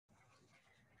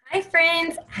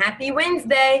friends, happy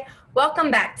Wednesday.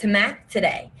 Welcome back to Math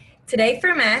Today. Today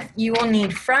for math, you will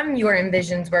need from your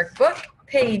Envisions workbook,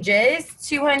 pages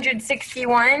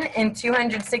 261 and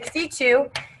 262,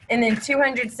 and then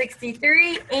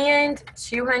 263 and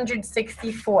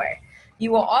 264.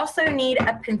 You will also need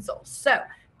a pencil. So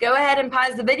go ahead and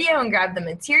pause the video and grab the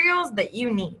materials that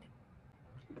you need.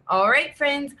 All right,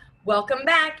 friends, welcome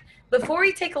back. Before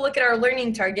we take a look at our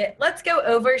learning target, let's go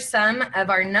over some of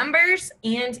our numbers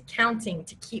and counting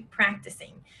to keep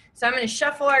practicing. So I'm going to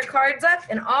shuffle our cards up,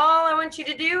 and all I want you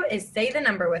to do is say the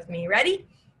number with me. Ready?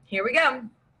 Here we go.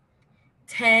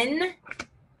 10,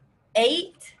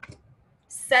 8,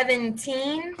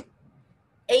 17,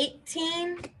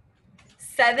 18,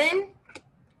 7,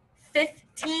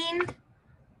 15,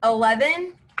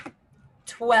 11,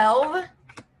 12,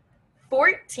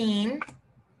 14,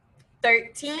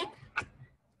 13,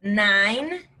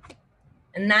 9,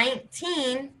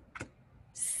 19,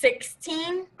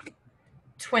 16,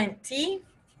 20,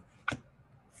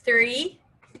 3,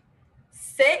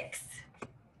 6,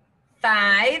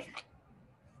 5,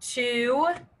 2,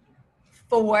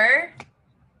 4,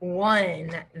 1.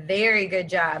 Very good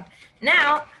job.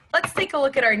 Now, let's take a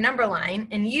look at our number line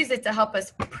and use it to help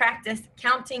us practice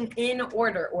counting in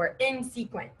order or in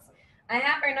sequence. I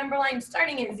have our number line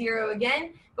starting at 0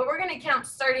 again, but we're going to count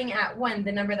starting at 1,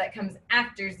 the number that comes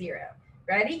after 0.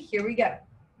 Ready? Here we go.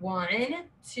 1,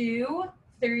 2,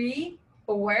 3,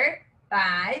 4,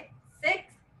 5, 6,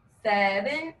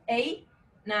 7, 8,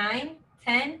 9,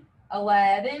 10,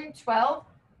 11, 12,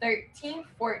 13,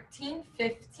 14,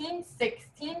 15,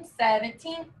 16,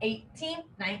 17, 18,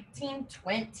 19,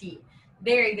 20.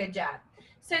 Very good job.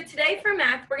 So today for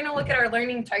math, we're going to look at our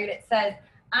learning target. It says,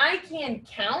 I can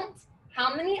count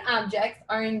how many objects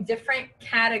are in different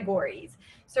categories.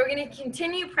 So we're going to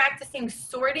continue practicing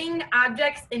sorting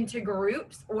objects into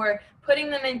groups or putting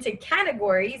them into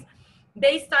categories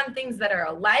based on things that are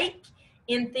alike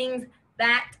and things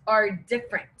that are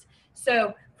different.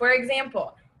 So for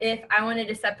example, if I wanted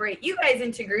to separate you guys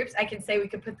into groups, I could say we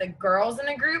could put the girls in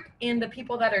a group and the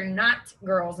people that are not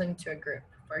girls into a group.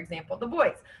 For example, the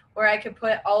boys. Or I could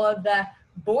put all of the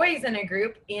boys in a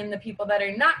group and the people that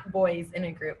are not boys in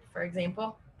a group. For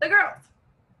example, the girls.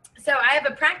 So I have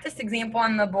a practice example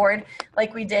on the board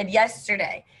like we did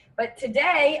yesterday. But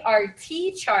today our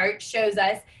T chart shows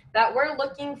us that we're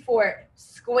looking for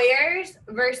squares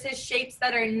versus shapes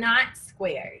that are not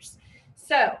squares.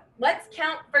 So let's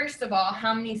count first of all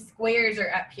how many squares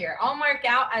are up here. I'll mark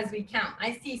out as we count.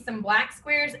 I see some black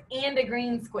squares and a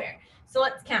green square. So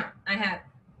let's count. I have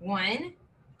 1,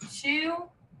 2,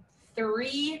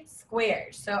 3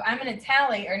 squares. So I'm going to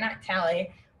tally, or not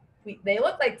tally, they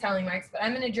look like tally marks, but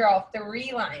I'm going to draw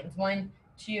 3 lines. 1,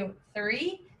 2,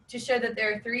 3 to show that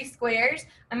there are 3 squares.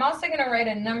 I'm also going to write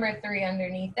a number 3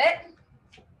 underneath it.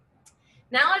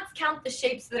 Now let's count the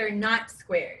shapes that are not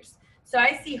squares. So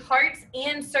I see hearts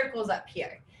and circles up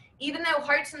here. Even though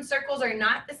hearts and circles are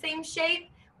not the same shape,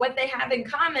 what they have in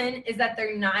common is that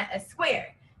they're not a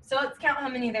square. So let's count how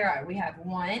many there are. We have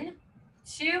 1,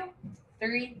 2,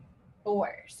 3,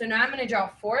 4. So now I'm going to draw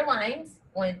 4 lines.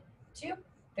 1, 2,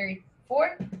 3,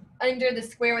 4 under the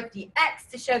square with the X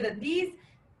to show that these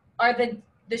are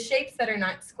the shapes that are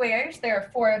not squares. There are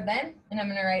 4 of them, and I'm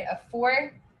going to write a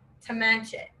 4 to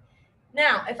match it.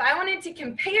 Now, if I wanted to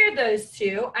compare those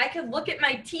two, I could look at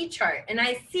my T chart, and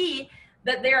I see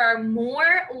that there are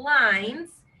more lines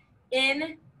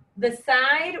in the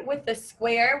side with the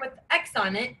square with X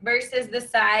on it versus the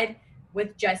side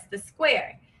with just the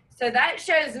square. So that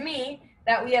shows me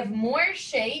that we have more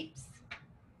shapes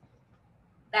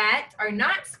that are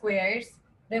not squares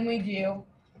than we do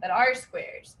that are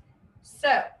squares.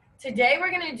 So today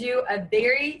we're going to do a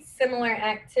very similar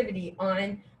activity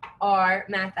on our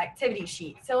math activity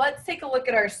sheet. So let's take a look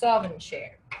at our solve and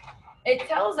share. It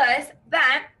tells us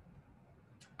that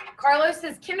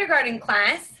Carlos's kindergarten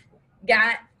class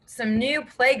got some new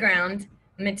playground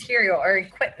material or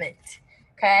equipment,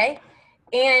 okay?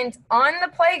 And on the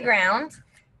playground,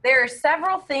 there are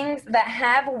several things that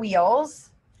have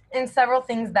wheels and several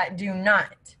things that do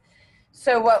not.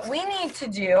 So what we need to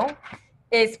do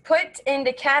is put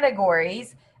into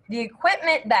categories the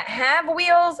equipment that have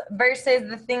wheels versus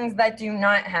the things that do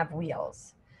not have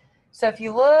wheels. So if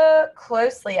you look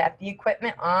closely at the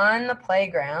equipment on the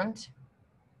playground,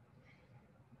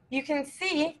 you can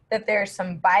see that there are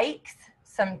some bikes,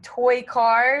 some toy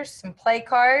cars, some play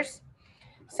cars.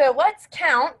 So let's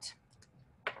count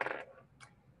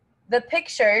the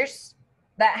pictures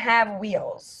that have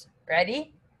wheels.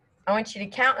 Ready? I want you to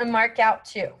count and mark out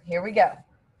 2. Here we go.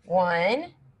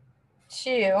 1,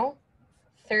 2,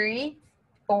 3,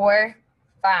 4,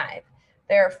 5.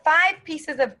 There are 5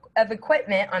 pieces of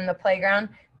equipment on the playground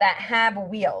that have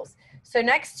wheels. So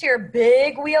next to your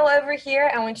big wheel over here,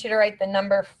 I want you to write the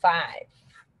number 5.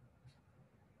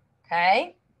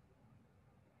 Okay?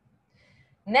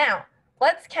 Now,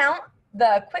 let's count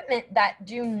the equipment that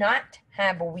do not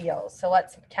have wheels. So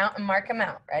let's count and mark them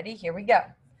out. Ready? Here we go.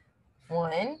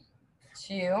 1,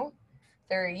 2,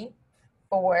 3,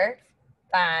 4,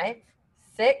 5,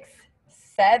 6,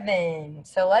 7.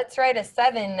 So let's write a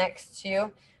 7 next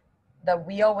to the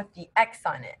wheel with the X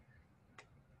on it.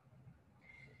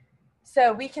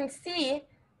 So we can see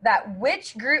that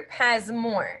which group has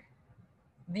more,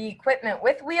 the equipment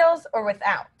with wheels or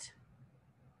without?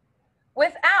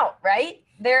 Without, right?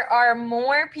 There are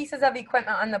more pieces of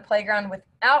equipment on the playground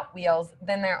without wheels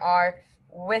than there are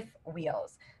with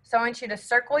wheels. So I want you to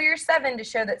circle your 7 to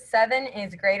show that 7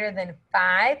 is greater than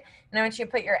 5. And I want you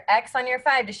to put your X on your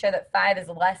 5 to show that 5 is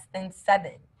less than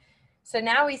 7. So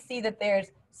now we see that there's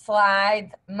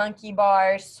slides, monkey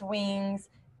bars, swings,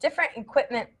 different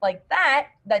equipment like that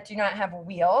that do not have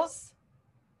wheels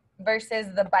versus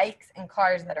the bikes and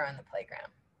cars that are on the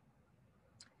playground.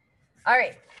 All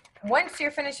right, once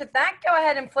you're finished with that, go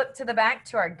ahead and flip to the back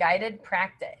to our guided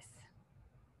practice.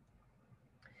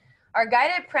 Our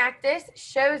guided practice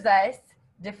shows us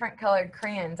different colored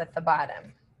crayons at the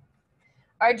bottom.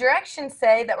 Our directions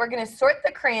say that we're going to sort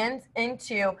the crayons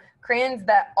into crayons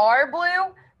that are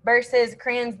blue versus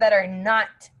crayons that are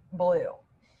not blue.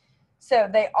 So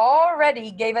they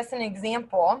already gave us an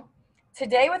example.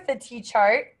 Today with the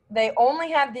T-chart, they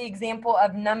only have the example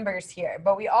of numbers here,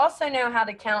 but we also know how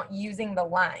to count using the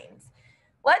lines.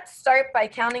 Let's start by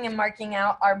counting and marking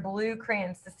out our blue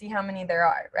crayons to see how many there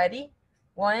are. Ready?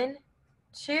 1,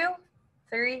 2,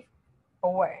 3,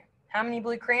 4. How many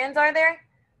blue crayons are there?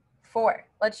 4.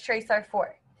 Let's trace our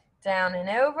 4. Down and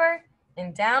over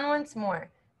and down once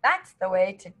more. That's the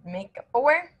way to make a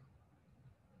 4.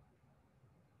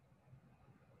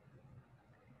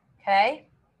 Okay.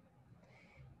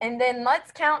 And then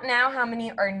let's count now how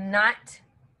many are not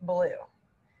blue.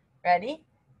 Ready?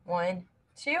 1,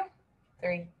 2,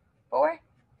 3, 4,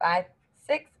 5,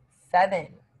 6, 7.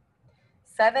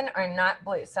 7 are not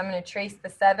blue. So I'm going to trace the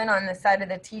 7 on the side of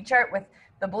the T-chart with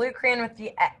the blue crayon with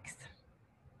the X.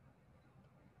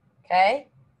 Okay?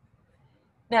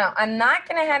 Now, I'm not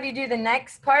going to have you do the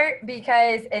next part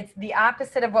because it's the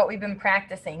opposite of what we've been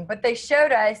practicing. But they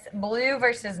showed us blue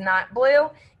versus not blue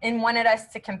and wanted us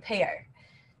to compare.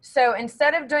 So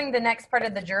instead of doing the next part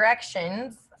of the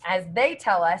directions, as they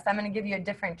tell us, I'm going to give you a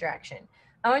different direction.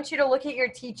 I want you to look at your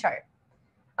T-chart.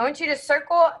 I want you to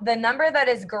circle the number that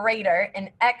is greater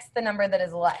and X the number that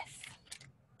is less.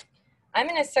 I'm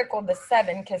going to circle the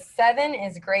 7 because 7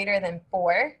 is greater than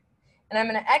 4. And I'm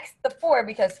going to X the 4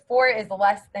 because 4 is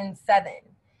less than 7.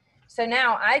 So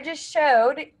now I just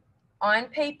showed on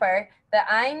paper that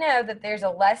I know that there's a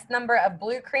less number of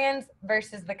blue crayons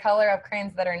versus the color of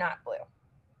crayons that are not blue.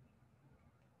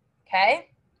 Okay?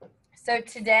 So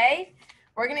today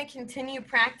we're going to continue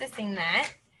practicing that.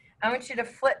 I want you to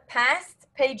flip past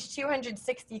page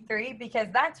 263 because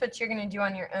that's what you're going to do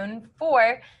on your own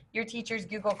for your teacher's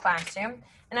Google Classroom.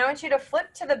 And I want you to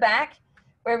flip to the back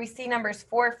where we see numbers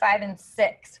 4, 5, and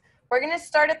 6. We're going to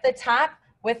start at the top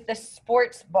with the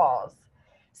sports balls.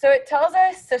 So it tells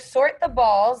us to sort the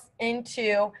balls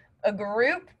into a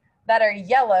group that are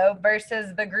yellow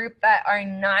versus the group that are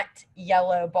not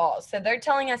yellow balls. So they're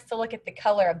telling us to look at the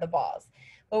color of the balls.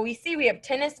 Well, we see we have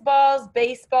tennis balls,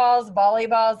 baseballs,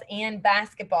 volleyballs, and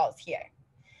basketballs here.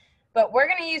 But we're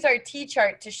going to use our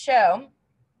T-chart to show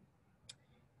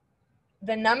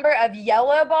the number of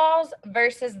yellow balls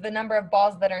versus the number of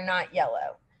balls that are not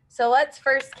yellow. So let's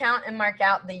first count and mark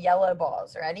out the yellow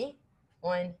balls. Ready?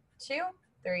 1, 2,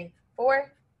 3,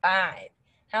 4, 5.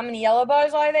 How many yellow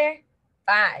balls are there?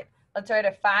 5. Let's write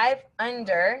a 5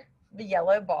 under the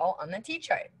yellow ball on the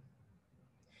T-chart.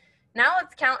 Now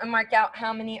let's count and mark out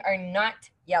how many are not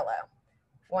yellow.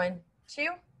 1, 2,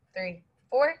 3,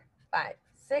 4, 5,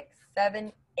 6,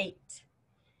 7, 8.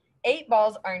 8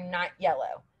 balls are not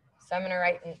yellow. So I'm going to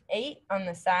write an 8 on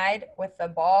the side with the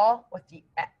ball with the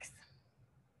X.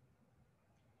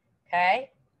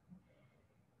 Okay?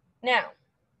 Now,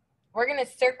 we're going to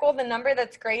circle the number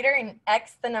that's greater and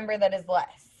X the number that is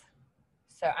less.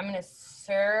 So I'm going to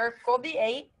circle the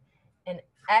 8 and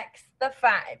X the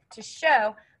 5 to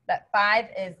show that 5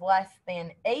 is less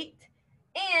than 8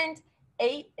 and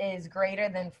 8 is greater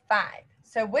than 5.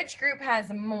 So which group has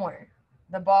more?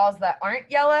 The balls that aren't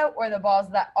yellow or the balls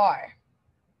that are?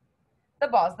 The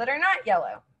balls that are not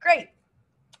yellow. Great.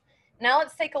 Now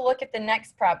let's take a look at the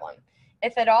next problem.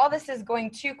 If at all this is going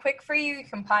too quick for you, you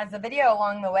can pause the video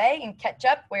along the way and catch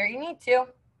up where you need to.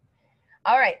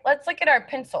 All right, let's look at our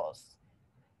pencils.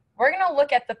 We're gonna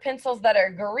look at the pencils that are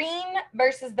green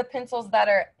versus the pencils that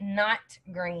are not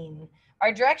green.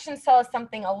 Our directions tell us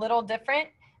something a little different,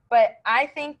 but I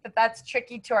think that that's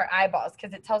tricky to our eyeballs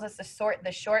because it tells us to sort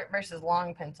the short versus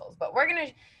long pencils. But we're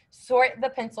gonna sort the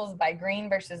pencils by green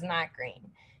versus not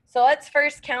green. So let's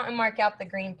first count and mark out the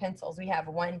green pencils. We have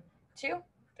 1, 2,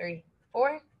 3,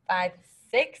 4, 5,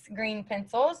 6 green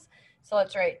pencils. So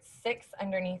let's write 6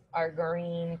 underneath our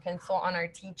green pencil on our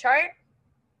T chart.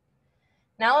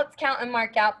 Now let's count and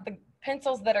mark out the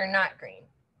pencils that are not green.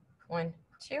 1,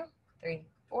 2, 3,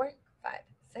 4, 5,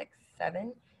 6,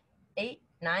 7, 8,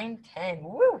 9, 10.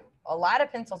 Woo! A lot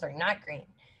of pencils are not green.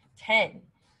 10.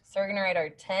 So we're gonna write our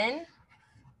 10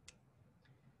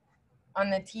 on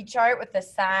the T chart with the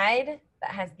side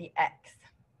that has the X.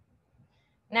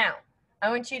 Now, I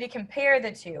want you to compare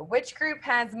the two. Which group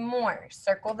has more?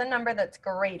 Circle the number that's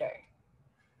greater.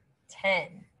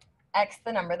 10. X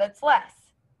the number that's less.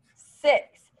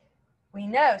 6. We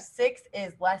know 6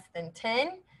 is less than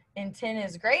 10 and 10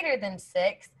 is greater than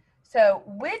 6. So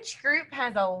which group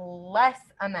has a less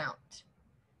amount?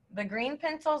 The green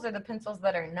pencils or the pencils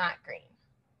that are not green?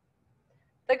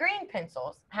 The green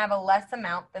pencils have a less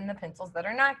amount than the pencils that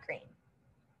are not green.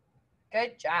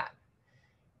 Good job.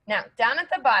 Now, down at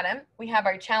the bottom, we have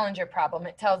our Challenger problem.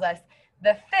 It tells us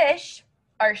the fish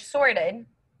are sorted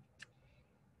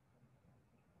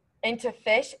into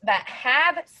fish that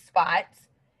have spots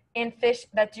and fish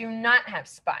that do not have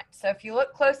spots. So if you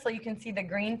look closely, you can see the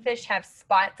green fish have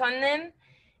spots on them.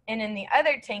 And in the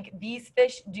other tank, these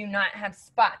fish do not have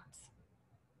spots.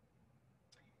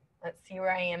 Let's see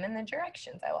where I am in the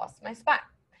directions. I lost my spot.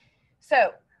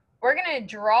 So we're going to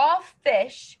draw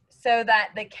fish so that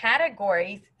the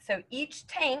categories, so each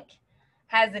tank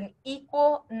has an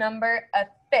equal number of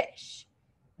fish.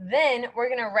 Then we're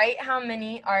going to write how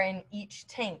many are in each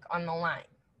tank on the line.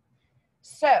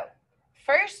 So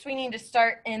first we need to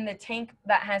start in the tank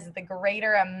that has the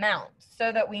greater amount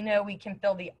so that we know we can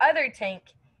fill the other tank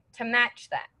to match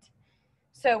that.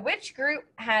 So which group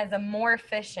has more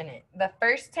fish in it, the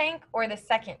first tank or the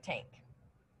second tank?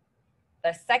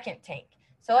 The second tank.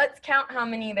 So let's count how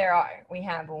many there are. We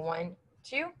have 1,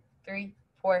 2, 3,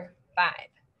 4, 5.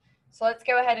 So let's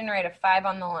go ahead and write a 5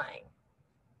 on the line.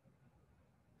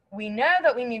 We know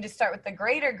that we need to start with the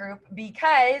greater group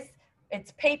because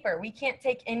it's paper. We can't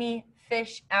take any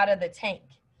fish out of the tank.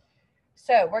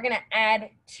 So we're going to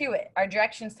add to it. Our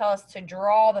directions tell us to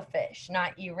draw the fish,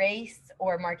 not erase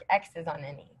or mark X's on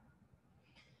any.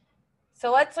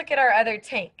 So let's look at our other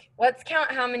tank. Let's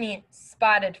count how many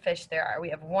spotted fish there are. We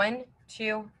have 1,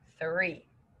 2, 3.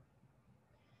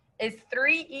 Is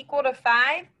 3 equal to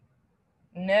 5?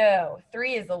 No,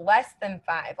 3 is less than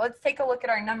 5. Let's take a look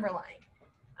at our number line.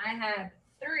 I have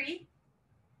 3,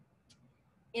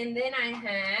 and then I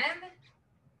have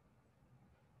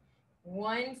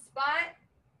 1 spot,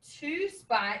 2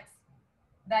 spots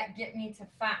that get me to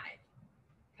 5,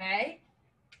 okay?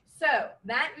 So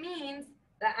that means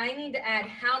that I need to add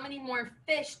how many more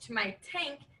fish to my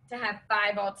tank to have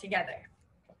 5 altogether?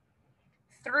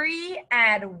 3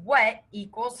 add what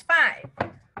equals 5?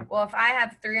 Well, if I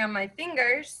have 3 on my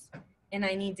fingers and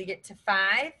I need to get to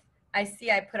 5, I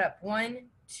see I put up 1,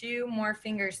 2 more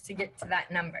fingers to get to that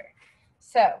number.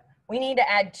 So we need to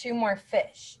add 2 more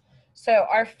fish. So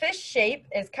our fish shape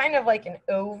is kind of like an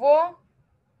oval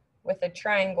with a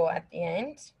triangle at the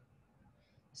end.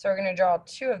 So we're going to draw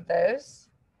 2 of those.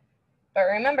 But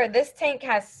remember, this tank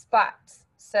has spots.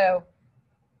 So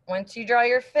once you draw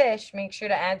your fish, make sure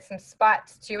to add some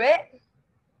spots to it.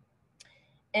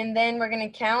 And then we're going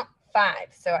to count 5.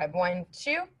 So I have 1,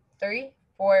 2, 3,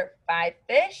 4, 5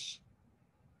 fish.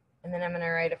 And then I'm going to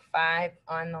write a 5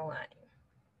 on the line.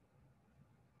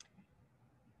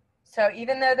 So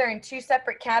even though they're in 2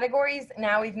 separate categories,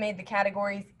 now we've made the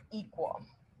categories equal.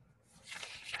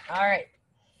 All right.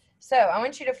 So I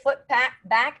want you to flip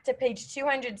back to page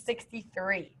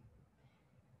 263.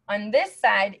 On this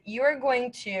side, you are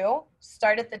going to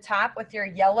start at the top with your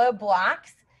yellow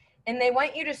blocks, and they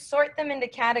want you to sort them into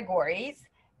categories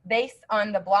based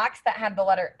on the blocks that have the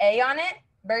letter A on it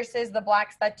versus the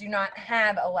blocks that do not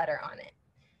have a letter on it.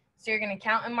 So you're going to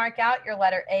count and mark out your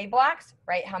letter A blocks,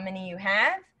 write how many you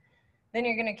have. Then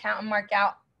you're going to count and mark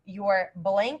out your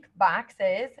blank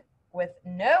boxes with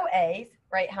no A's,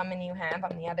 write how many you have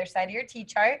on the other side of your T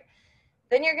chart.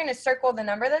 Then you're going to circle the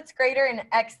number that's greater and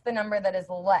X the number that is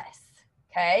less,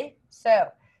 okay? So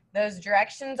those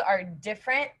directions are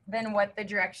different than what the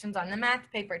directions on the math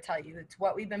paper tell you. It's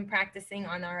what we've been practicing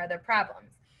on our other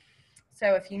problems.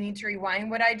 So if you need to rewind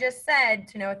what I just said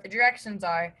to know what the directions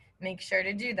are, make sure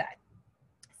to do that.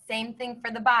 Same thing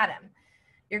for the bottom.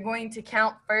 you're going to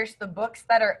count first the books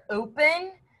that are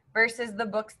open versus the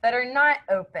books that are not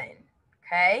open,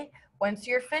 okay? Once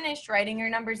you're finished writing your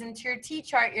numbers into your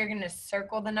T-chart, you're going to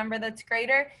circle the number that's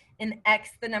greater and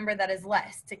X the number that is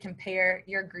less to compare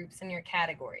your groups and your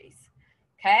categories,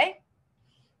 okay?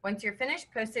 Once you're finished,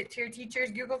 post it to your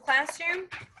teacher's Google Classroom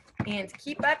and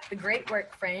keep up the great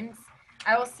work, friends.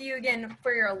 I will see you again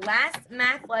for your last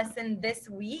math lesson this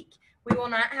week. We will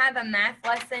not have a math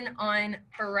lesson on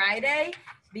Friday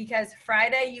because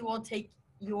Friday you will take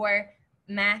your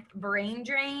math brain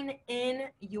drain in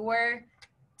your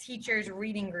teacher's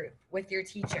reading group with your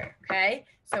teacher, okay?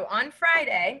 So on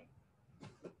Friday,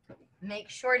 make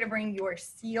sure to bring your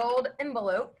sealed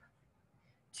envelope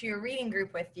to your reading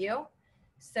group with you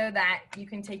so that you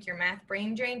can take your math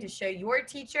brain drain to show your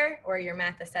teacher, or your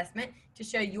math assessment, to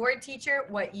show your teacher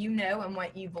what you know and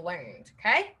what you've learned,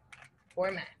 okay?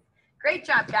 For math. Great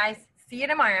job, guys. See you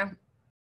tomorrow.